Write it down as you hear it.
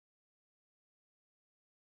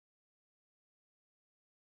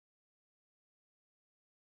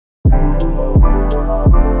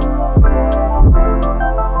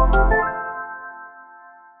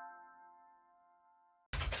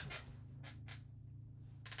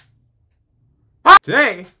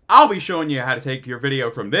Today, I'll be showing you how to take your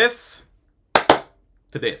video from this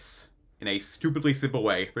to this in a stupidly simple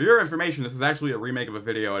way. For your information, this is actually a remake of a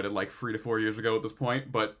video I did like 3 to 4 years ago at this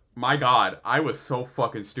point, but my god, I was so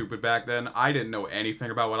fucking stupid back then. I didn't know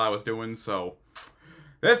anything about what I was doing, so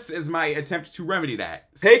this is my attempt to remedy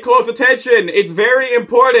that. Pay close attention, it's very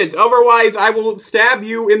important, otherwise I will stab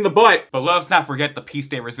you in the butt. But let us not forget the piece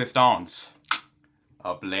de resistance.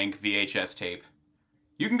 A blank VHS tape.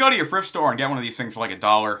 You can go to your thrift store and get one of these things for like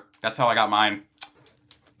 $1. That's how I got mine.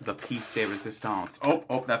 The piece de resistance.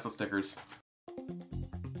 Oh, that's the stickers.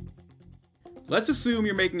 Let's assume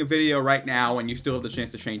you're making a video right now and you still have the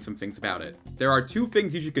chance to change some things about it. There are 2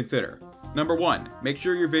 things you should consider. Number 1, make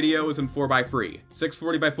sure your video is in 4:3,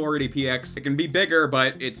 640x480px. It can be bigger,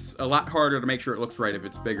 but it's a lot harder to make sure it looks right if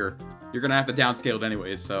it's bigger. You're gonna have to downscale it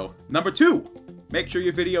anyways, so. Number 2, make sure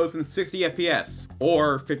your video is in 60 FPS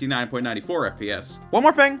or 59.94 FPS. One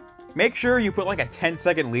more thing, make sure you put like a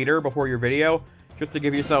 10-second leader before your video, just to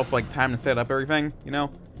give yourself like time to set up everything, you know?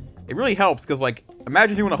 It really helps, because like,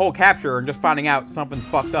 imagine doing a whole capture and just finding out something's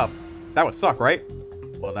fucked up. That would suck, right?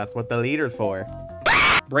 Well, that's what the leader's for.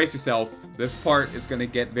 Brace yourself, this part is gonna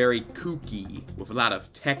get very kooky, with a lot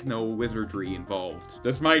of techno-wizardry involved.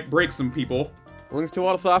 This might break some people. Links to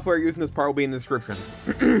all the software used in this part will be in the description.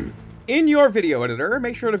 In your video editor,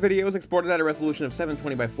 make sure the video is exported at a resolution of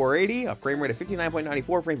 720x480, a frame rate of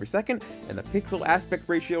 59.94 frames per second, and the pixel aspect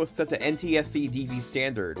ratio is set to NTSC DV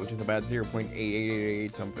standard, which is about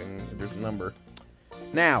 0.8888 something, there's a number.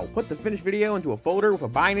 Now, put the finished video into a folder with a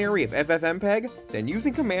binary of ffmpeg, then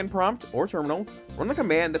using command prompt or terminal, run the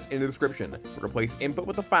command that's in the description. Replace input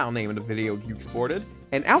with the file name of the video you exported,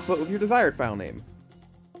 and output with your desired file name.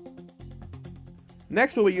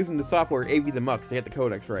 Next, we'll be using the software ildct+ to get the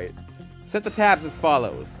codecs right. Set the tabs as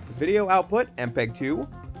follows: video output MPEG-2,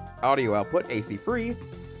 audio output AC3,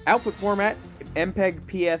 output format MPEG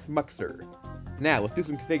PS muxer. Now, let's do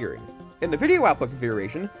some configuring. In the video output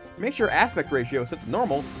configuration, make sure aspect ratio is set to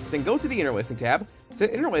normal, then go to the interlacing tab,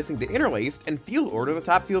 set interlacing to interlaced, and field order the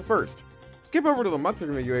top field first. Skip over to the muxer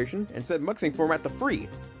configuration and set muxing format to free.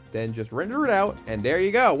 Then just render it out, and there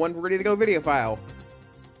you go, one ready to go video file.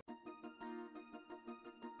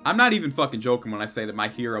 I'm not even fucking joking when I say that my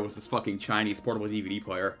hero is this fucking Chinese portable DVD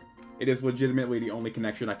player. It is legitimately the only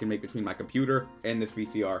connection I can make between my computer and this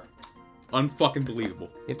VCR. Unfucking believable.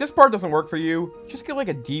 If this part doesn't work for you, just get like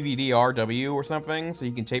a DVD RW or something so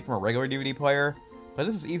you can tape from a regular DVD player. But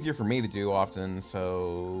this is easier for me to do often,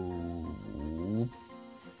 so...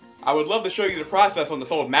 I would love to show you the process on this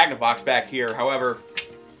old Magnavox back here, however...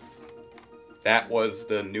 that was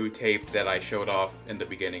the new tape that I showed off in the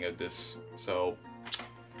beginning of this, so...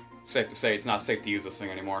 safe to say it's not safe to use this thing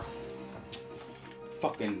anymore.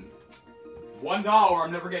 Fucking $1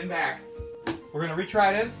 I'm never getting back. We're gonna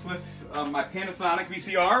retry this with my Panasonic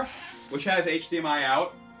VCR, which has HDMI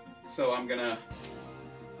out. So I'm gonna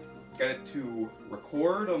get it to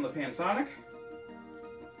record on the Panasonic.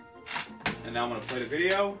 And now I'm gonna play the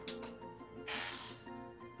video.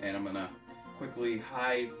 And I'm gonna quickly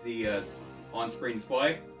hide the on-screen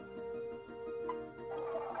display.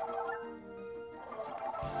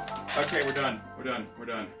 Okay, we're done. We're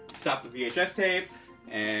done. Stop the VHS tape,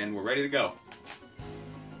 and we're ready to go.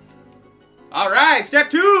 Alright, step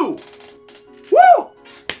 2! Woo!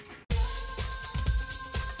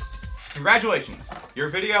 Congratulations, your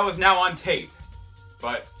video is now on tape.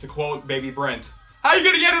 But, to quote Baby Brent, how you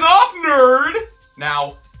gonna get it off, nerd?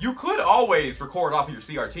 Now, you could always record off of your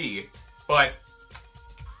CRT, but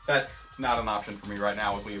that's not an option for me right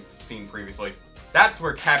now, as we've seen previously. That's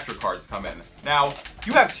where capture cards come in. Now,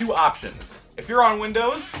 you have 2 options. If you're on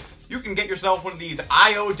Windows, you can get yourself one of these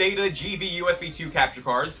IO Data GV USB 2 capture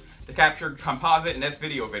cards to capture composite and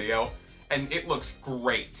S-video video, and it looks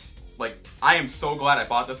great. Like, I am so glad I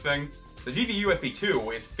bought this thing. The GV USB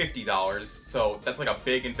 2 is $50, so that's like a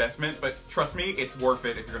big investment, but trust me, it's worth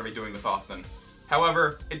it if you're gonna be doing this often.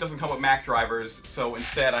 However, it doesn't come with Mac drivers, so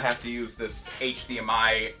instead I have to use this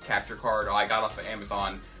HDMI capture card I got off of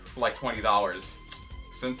Amazon for like $20.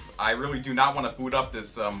 Since I really do not want to boot up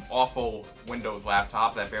this awful Windows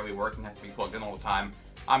laptop that barely works and has to be plugged in all the time,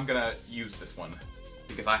 I'm gonna use this one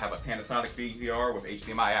because I have a Panasonic VCR with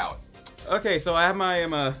HDMI out. Okay, so I have my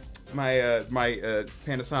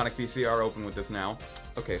Panasonic VCR open with this now.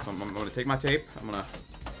 Okay, so I'm gonna take my tape, I'm gonna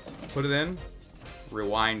put it in,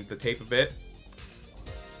 rewind the tape a bit.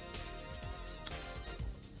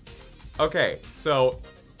 Okay, so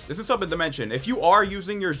this is something to mention. If you are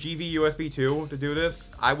using your GV USB 2 to do this,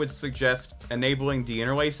 I would suggest enabling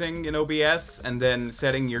deinterlacing in OBS and then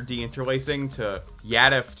setting your deinterlacing to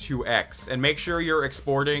YADF2X. And make sure you're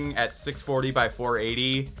exporting at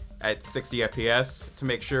 640x480 at 60 FPS to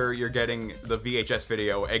make sure you're getting the VHS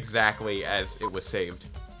video exactly as it was saved.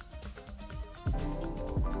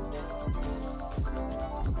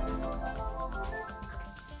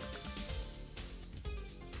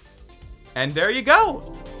 And there you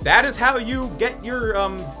go! That is how you get your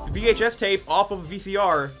VHS tape off of a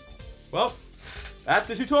VCR. Well, that's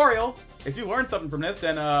the tutorial. If you learned something from this,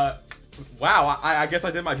 then wow, I guess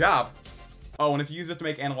I did my job. Oh, and if you use this to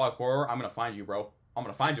make analog horror, I'm gonna find you, bro. I'm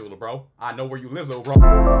gonna find you, little bro. I know where you live, little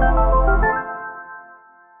bro.